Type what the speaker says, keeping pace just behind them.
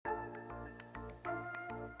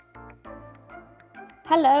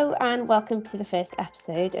Hello and welcome to the first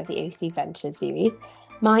episode of the OC Venture series.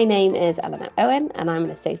 My name is Eleanor Owen and I'm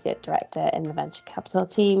an Associate Director in the Venture Capital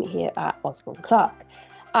team here at Osborne Clarke.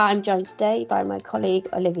 I'm joined today by my colleague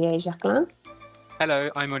Olivier Jacquelin. Hello,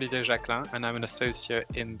 I'm Olivier Jacquelin and I'm an associate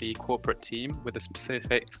in the corporate team with a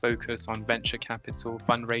specific focus on venture capital,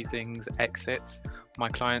 fundraisings, exits. My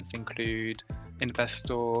clients include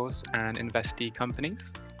investors and investee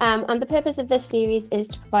companies. And the purpose of this series is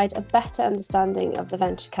to provide a better understanding of the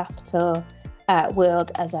venture capital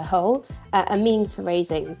world as a whole, a means for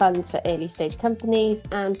raising funds for early stage companies.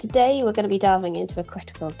 And today we're going to be delving into a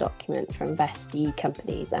critical document for investee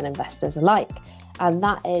companies and investors alike, and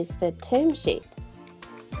that is the term sheet.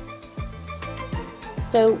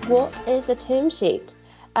 So what is a term sheet?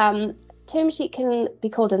 Term sheet can be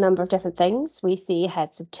called a number of different things. We see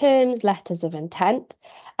heads of terms, letters of intent,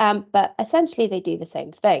 but essentially they do the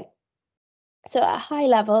same thing. So at a high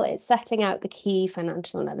level, it's setting out the key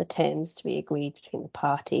financial and other terms to be agreed between the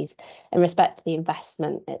parties in respect to the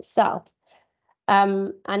investment itself.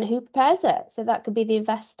 And who prepares it? So that could be the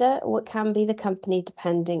investor or it can be the company,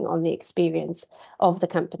 depending on the experience of the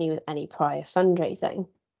company with any prior fundraising.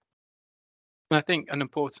 I think an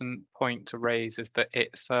important point to raise is that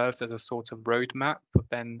it serves as a sort of roadmap for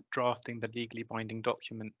then drafting the legally binding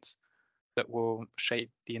documents that will shape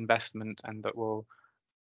the investment and that will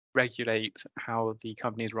regulate how the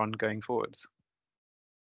companies run going forwards.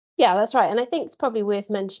 Yeah, that's right. And I think it's probably worth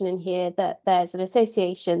mentioning here that there's an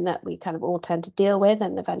association that we kind of all tend to deal with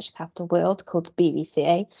in the venture capital world called the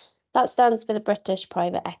BVCA. That stands for the British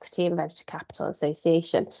Private Equity and Venture Capital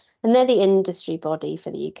Association. And they're the industry body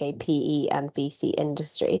for the UK PE and VC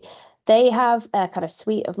industry. They have a kind of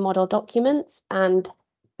suite of model documents, and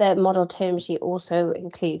the model term sheet also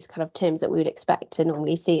includes kind of terms that we would expect to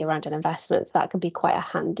normally see around an investment. So that could be quite a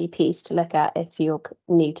handy piece to look at if you're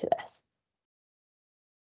new to this.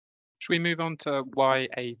 Should we move on to why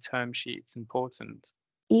a term sheet is important?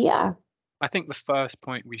 Yeah. I think the first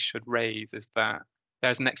point we should raise is that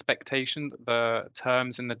there's an expectation that the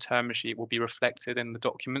terms in the term sheet will be reflected in the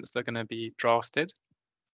documents that are going to be drafted.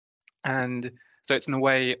 And so it's in a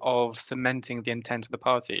way of cementing the intent of the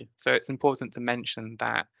party. So it's important to mention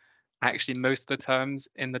that actually most of the terms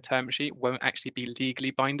in the term sheet won't actually be legally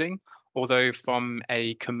binding, although from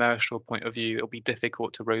a commercial point of view, it'll be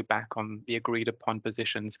difficult to row back on the agreed upon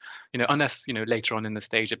positions, unless, later on in the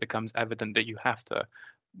stage, it becomes evident that you have to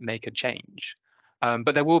make a change.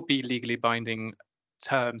 But there will be legally binding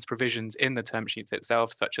terms, provisions in the term sheet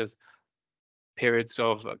itself, such as periods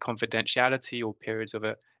of confidentiality or periods of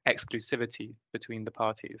exclusivity between the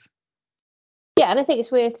parties. Yeah, and I think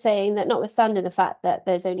it's worth saying that notwithstanding the fact that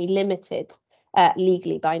there's only limited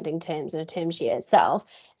legally binding terms in a term sheet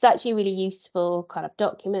itself, it's actually a really useful kind of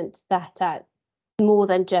document that more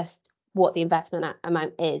than just what the investment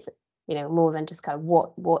amount is, more than just kind of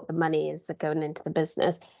what the money is that going into the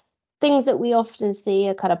business. Things that we often see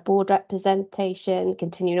are kind of board representation,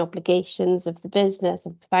 continuing obligations of the business,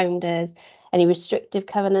 of the founders, any restrictive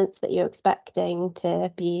covenants that you're expecting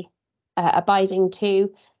to be abiding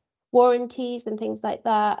to, warranties and things like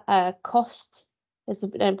that. Cost is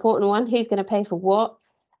an important one. Who's going to pay for what?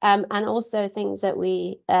 And also things that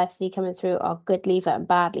we see coming through are good leaver and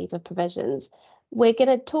bad leaver provisions. We're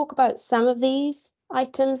going to talk about some of these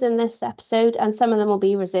items in this episode, and some of them will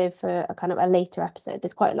be reserved for a kind of a later episode.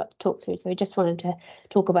 There's quite a lot to talk through, so we just wanted to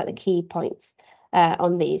talk about the key points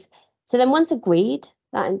on these. So then once agreed,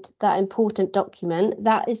 that important document,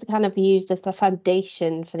 that is kind of used as the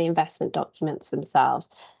foundation for the investment documents themselves.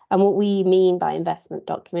 And what we mean by investment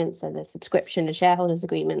documents are the subscription and shareholders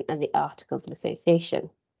agreement and the articles of association.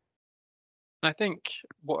 I think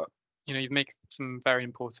you've made some very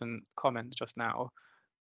important comments just now.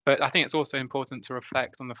 But I think it's also important to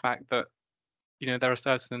reflect on the fact that, there are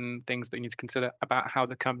certain things that you need to consider about how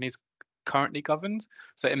the company is currently governed.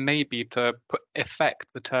 So it may be to affect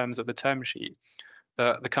the terms of the term sheet.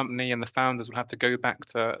 The company and the founders will have to go back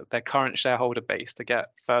to their current shareholder base to get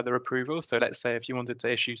further approval. So let's say if you wanted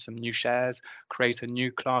to issue some new shares, create a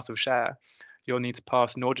new class of share, you'll need to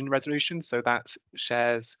pass an ordinary resolution. So that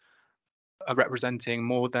shares are representing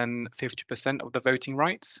more than 50% of the voting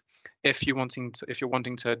rights. If you're wanting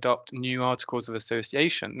to adopt new articles of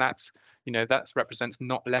association, that represents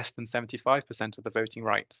not less than 75% of the voting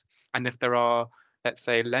rights. And if there are, let's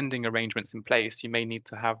say, lending arrangements in place, you may need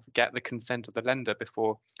to get the consent of the lender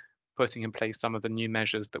before putting in place some of the new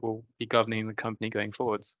measures that will be governing the company going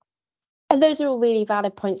forwards. And those are all really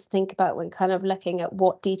valid points to think about when kind of looking at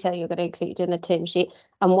what detail you're going to include in the term sheet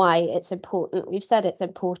and why it's important. We've said it's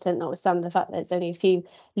important, notwithstanding the fact that there's only a few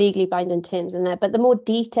legally binding terms in there, but the more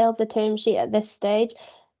detailed the term sheet at this stage,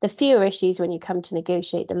 the fewer issues when you come to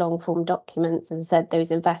negotiate the long form documents, as I said,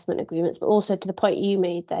 those investment agreements, but also to the point you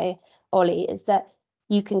made there, Ollie, is that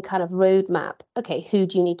you can kind of roadmap, okay, who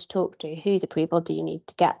do you need to talk to? Whose approval do you need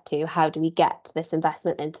to get to? How do we get this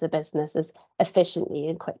investment into the business as efficiently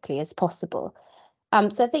and quickly as possible?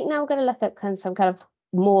 So I think now we're going to look at some kind of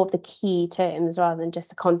more of the key terms rather than just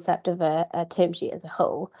the concept of a term sheet as a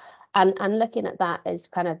whole. And looking at that as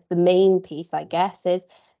kind of the main piece, I guess, is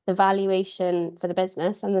the valuation for the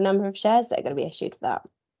business and the number of shares that are going to be issued for that.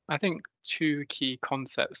 I think two key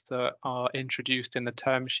concepts that are introduced in the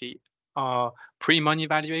term sheet are pre-money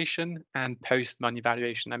valuation and post-money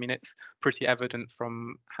valuation. I mean, it's pretty evident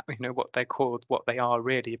from what they're called, what they are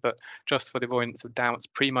really, but just for the avoidance of doubts,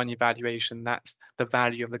 pre-money valuation, that's the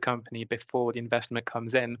value of the company before the investment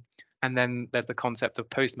comes in. And then there's the concept of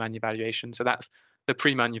post-money valuation. So that's the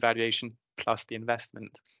pre-money valuation plus the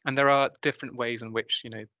investment. And there are different ways in which,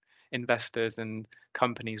 investors and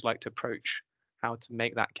companies like to approach how to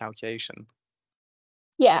make that calculation.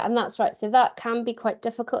 Yeah, and that's right. So that can be quite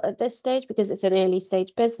difficult at this stage because it's an early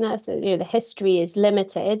stage business. The history is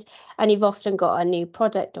limited, and you've often got a new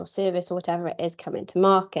product or service or whatever it is coming to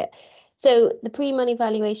market. So the pre-money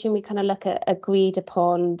valuation, we kind of look at agreed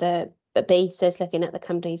upon the basis, looking at the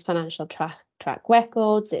company's financial track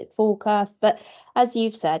records, its forecast. But as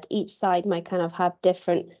you've said, each side might kind of have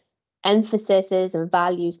different emphases and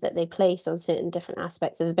values that they place on certain different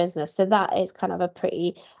aspects of the business. So that is kind of a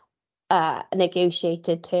pretty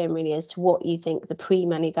negotiated term really as to what you think the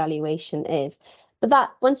pre-money valuation is. But that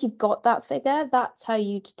once you've got that figure, that's how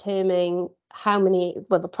you determine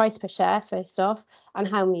the price per share first off, and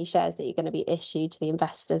how many shares that you're going to be issued to the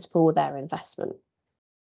investors for their investment.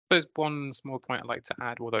 There's one small point I'd like to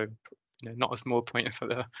add, although not a small point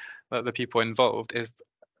for the people involved, is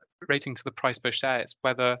rating to the price per share. It's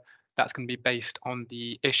whether that's going to be based on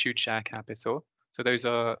the issued share capital. So those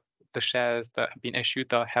are the shares that have been issued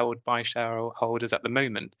that are held by shareholders at the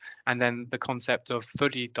moment, and then the concept of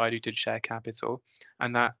fully diluted share capital,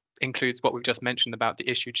 and that includes what we've just mentioned about the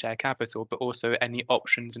issued share capital, but also any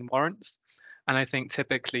options and warrants. And I think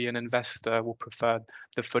typically an investor will prefer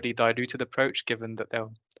the fully diluted approach, given that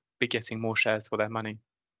they'll be getting more shares for their money.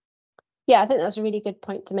 Yeah, I think that's a really good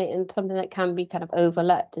point to make, and something that can be kind of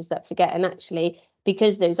overlooked is that forgetting actually,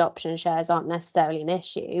 because those option shares aren't necessarily an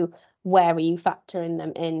issue, where are you factoring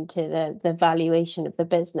them into the valuation of the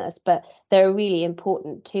business? But they're a really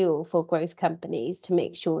important tool for growth companies to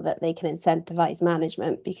make sure that they can incentivize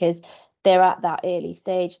management, because they're at that early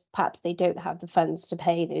stage. Perhaps they don't have the funds to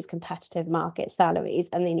pay those competitive market salaries,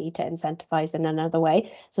 and they need to incentivize in another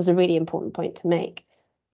way. So it's a really important point to make.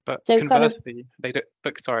 But So conversely, they don't.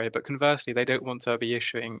 But conversely, they don't want to be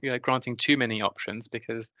issuing, granting too many options,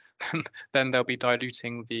 because then they'll be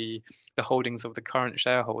diluting the holdings of the current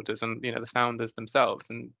shareholders and the founders themselves,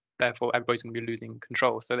 and therefore everybody's going to be losing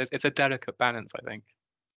control. So it's a delicate balance, I think.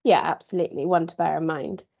 Yeah, absolutely, one to bear in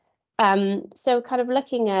mind. So kind of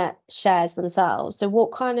looking at shares themselves. So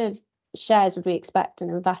what kind of shares would we expect an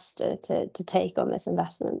investor to take on this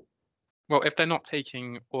investment? Well, if they're not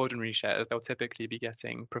taking ordinary shares, they'll typically be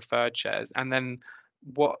getting preferred shares. And then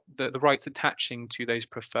what the rights attaching to those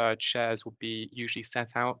preferred shares will be usually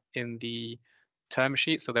set out in the term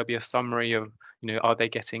sheet. So there'll be a summary of, are they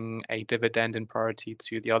getting a dividend in priority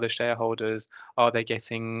to the other shareholders? Are they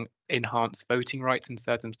getting enhanced voting rights in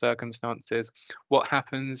certain circumstances? What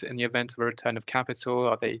happens in the event of a return of capital?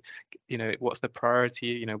 Are they, what's the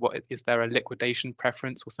priority? What is there a liquidation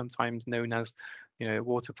preference, or sometimes known as,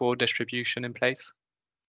 waterfall distribution in place?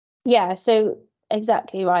 Yeah, so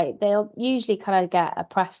exactly right. They'll usually kind of get a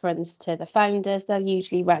preference to the founders. They'll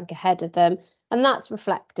usually rank ahead of them. And that's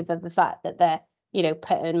reflective of the fact that they're,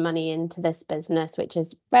 putting money into this business, which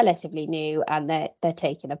is relatively new, and they're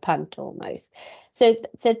taking a punt almost. So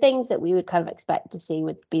things that we would kind of expect to see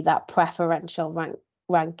would be that preferential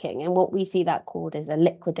ranking. And what we see that called is a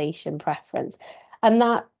liquidation preference. And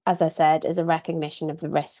that, as I said, is a recognition of the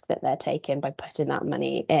risk that they're taking by putting that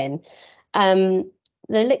money in.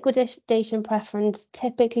 The liquidation preference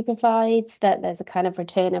typically provides that there's a kind of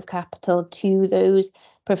return of capital to those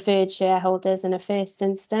preferred shareholders in a first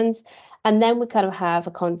instance. And then we kind of have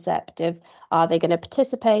a concept of, are they going to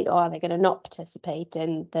participate or are they going to not participate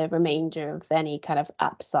in the remainder of any kind of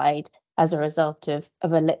upside as a result of a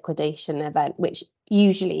liquidation event, which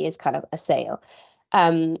usually is kind of a sale. So I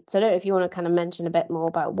don't know if you want to kind of mention a bit more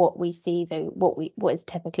about what we see, though, what is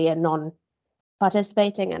typically a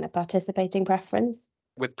non-participating and a participating preference.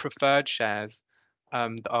 With preferred shares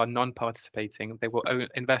that are non-participating,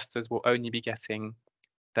 investors will only be getting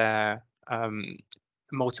their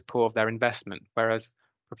multiple of their investment, whereas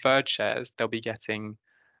preferred shares, they'll be getting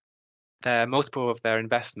their multiple of their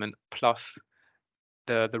investment plus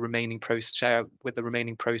the remaining share with the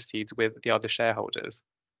remaining proceeds with the other shareholders.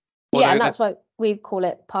 Yeah, and that's why we call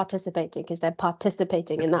it participating, because they're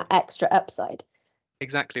participating in that extra upside.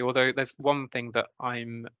 Exactly. Although there's one thing that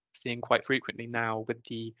I'm seeing quite frequently now with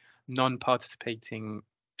the non-participating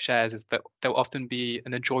shares is that there'll often be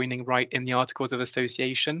an adjoining right in the articles of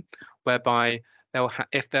association, whereby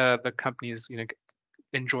if the company is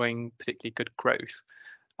enjoying particularly good growth,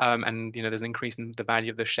 and there's an increase in the value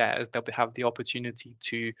of the shares, they'll have the opportunity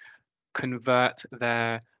to convert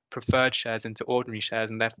their preferred shares into ordinary shares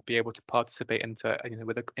and therefore be able to participate into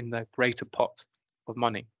in the greater pot of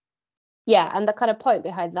money. Yeah, and the kind of point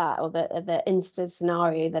behind that, or the instant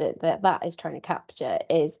scenario that is trying to capture,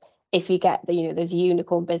 is if you get those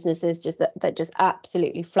unicorn businesses that just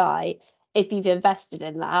absolutely fly. If you've invested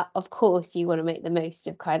in that, of course you want to make the most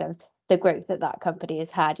of kind of the growth that company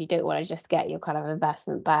has had. You don't want to just get your kind of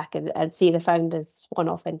investment back and see the founders swan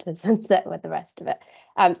off into the sunset with the rest of it.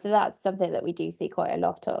 So that's something that we do see quite a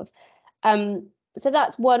lot of. So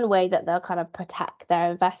that's one way that they'll kind of protect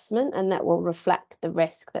their investment, and that will reflect the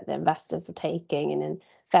risk that the investors are taking and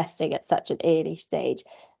investing at such an early stage.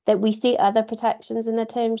 That we see other protections in the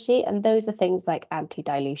term sheet, and those are things like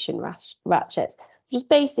anti-dilution ratchets, which is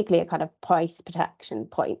basically a kind of price protection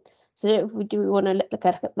point. So do we want to look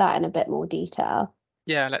at that in a bit more detail?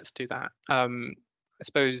 Yeah, let's do that. I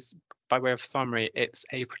suppose by way of summary, it's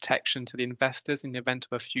a protection to the investors in the event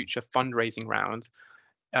of a future fundraising round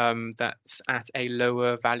that's at a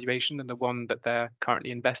lower valuation than the one that they're currently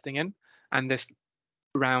investing in. And this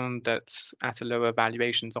round that's at a lower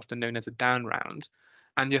valuation is often known as a down round.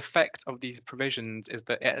 And the effect of these provisions is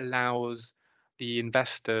that it allows the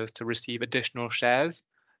investors to receive additional shares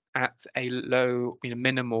at a low,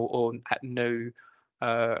 minimal or at no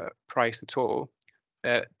price at all.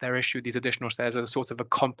 They're issued these additional shares as a sort of a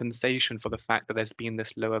compensation for the fact that there's been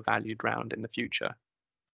this lower valued round in the future.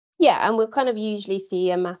 Yeah, and we'll kind of usually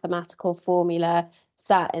see a mathematical formula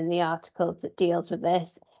sat in the articles that deals with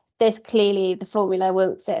this. This clearly, the formula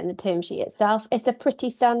won't sit in the term sheet itself. It's a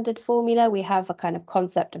pretty standard formula. We have a kind of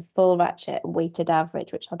concept of full ratchet and weighted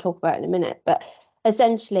average, which I'll talk about in a minute. But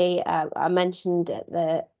essentially, I mentioned at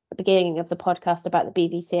the beginning of the podcast about the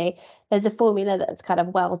BVCA, there's a formula that's kind of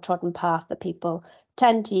well-trodden path that people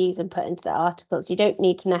tend to use and put into their articles. You don't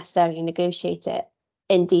need to necessarily negotiate it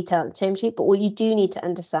in detail in the term sheet, but what you do need to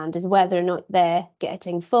understand is whether or not they're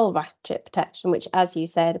getting full ratchet protection, which, as you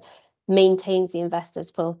said, maintains the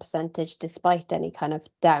investor's full percentage despite any kind of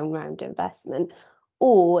down round investment,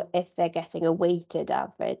 or if they're getting a weighted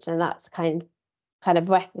average, and that's kind of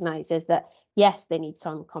recognizes that yes, they need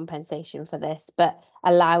some compensation for this, but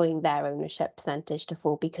allowing their ownership percentage to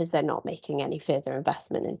fall because they're not making any further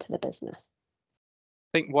investment into the business.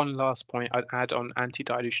 I think one last point I'd add on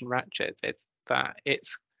anti-dilution ratchets, it's that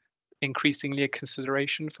it's increasingly a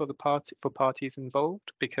consideration for parties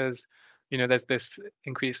involved, because there's this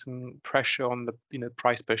increasing pressure on the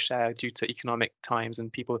price per share due to economic times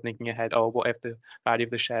and people thinking ahead, oh, what if the value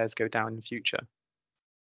of the shares go down in the future?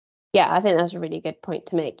 Yeah, I think that's a really good point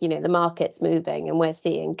to make. The market's moving and we're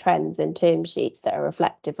seeing trends in term sheets that are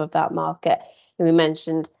reflective of that market. And we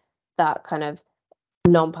mentioned that kind of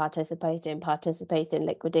non-participating, participating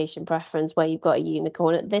liquidation preference where you've got a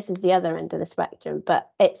unicorn. This is the other end of the spectrum, but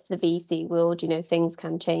it's the VC world. Things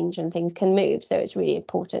can change and things can move. So it's really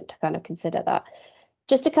important to kind of consider that.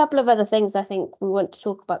 Just a couple of other things I think we want to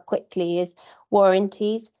talk about quickly is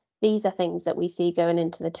warranties. These are things that we see going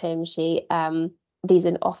into the term sheet. These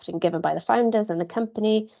are often given by the founders and the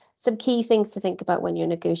company. Some key things to think about when you're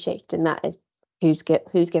negotiating that is who's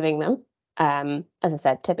giving them. As I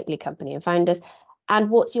said, typically company and founders. And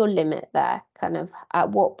what's your limit there? Kind of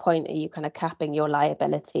at what point are you kind of capping your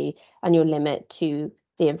liability and your limit to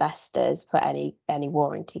the investors for any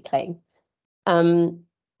warranty claim?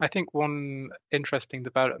 I think one interesting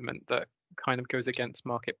development that kind of goes against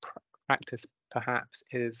market practice perhaps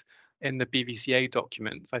is in the BVCA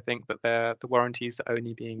documents. I think that the warranties are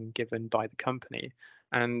only being given by the company.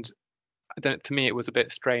 And to me, it was a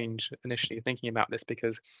bit strange initially thinking about this,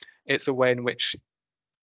 because it's a way in which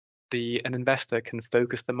an investor can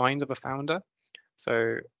focus the mind of a founder. So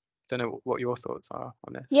I don't know what your thoughts are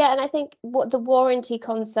on this. Yeah, and I think what the warranty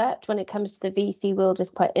concept when it comes to the VC world is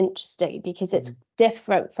quite interesting, because it's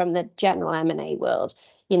different from the general M&A world.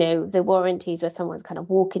 The warranties where someone's kind of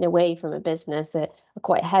walking away from a business are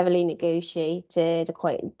quite heavily negotiated, are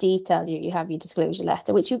quite detailed. You have your disclosure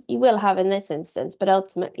letter, which you will have in this instance, but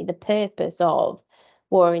ultimately the purpose of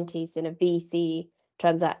warranties in a VC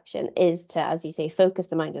transaction is to, as you say, focus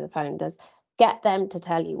the mind of the founders, get them to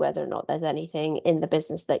tell you whether or not there's anything in the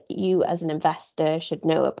business that you as an investor should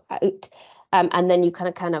know about. And then you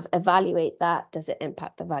kind of evaluate that. Does it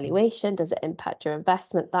impact the valuation? Does it impact your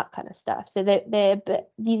investment? That kind of stuff. So they're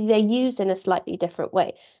used in a slightly different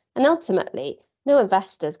way. And ultimately, no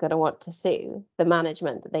investor is going to want to sue the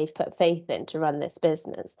management that they've put faith in to run this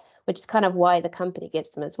business, which is kind of why the company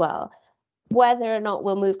gives them as well. Whether or not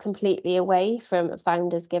we'll move completely away from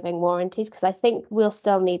founders giving warranties, because I think we'll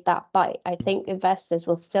still need that bite. I think investors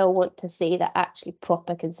will still want to see that actually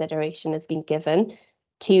proper consideration has been given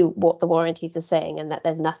to what the warranties are saying, and that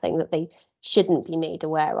there's nothing that they shouldn't be made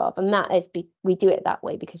aware of. And that is, we do it that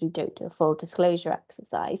way because we don't do a full disclosure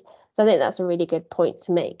exercise. So I think that's a really good point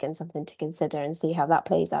to make and something to consider and see how that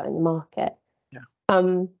plays out in the market.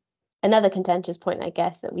 Yeah. Another contentious point, I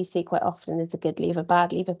guess, that we see quite often is the good leaver,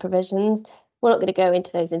 bad leaver provisions. We're not going to go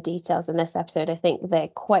into those in details in this episode. I think they're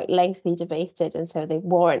quite lengthy debated, and so they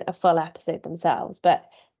warrant a full episode themselves. But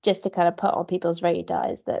just to kind of put on people's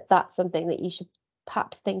radars that that's something that you should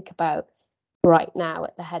perhaps think about right now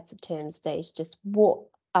at the heads of terms stage. Just what,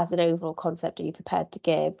 as an overall concept, are you prepared to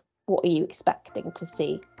give? What are you expecting to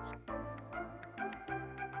see?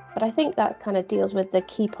 But I think that kind of deals with the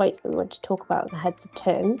key points that we want to talk about at the heads of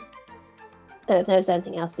terms. I don't know if there was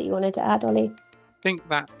anything else that you wanted to add, Ollie. I think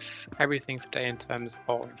that's everything today in terms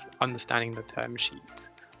of understanding the term sheet.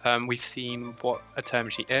 We've seen what a term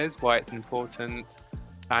sheet is, why it's important,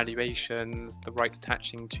 valuations, the rights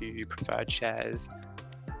attaching to preferred shares.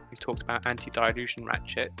 We've talked about anti-dilution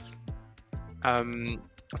ratchets. I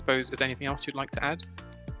suppose, is there anything else you'd like to add?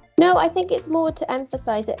 No, I think it's more to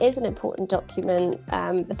emphasise it is an important document.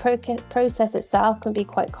 The process itself can be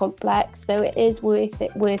quite complex, so it is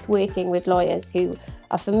worth working with lawyers who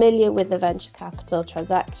are familiar with the venture capital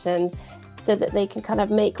transactions, so that they can kind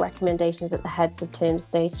of make recommendations at the heads of terms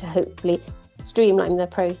stage to hopefully streamline the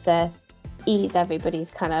process, ease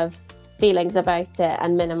everybody's kind of feelings about it,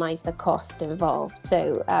 and minimise the cost involved.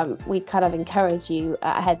 So we kind of encourage you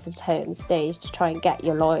at heads of terms stage to try and get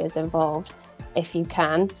your lawyers involved if you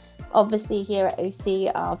can. Obviously, here at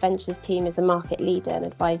OC, our ventures team is a market leader in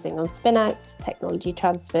advising on spin-outs, technology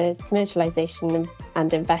transfers, commercialisation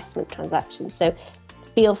and investment transactions. So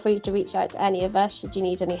feel free to reach out to any of us should you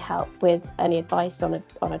need any help with any advice on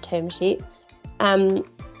a term sheet. And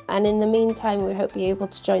in the meantime, we hope you're able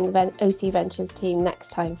to join the OC Ventures team next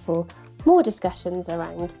time for more discussions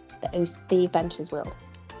around the ventures world.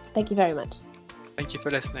 Thank you very much. Thank you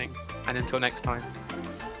for listening, and until next time.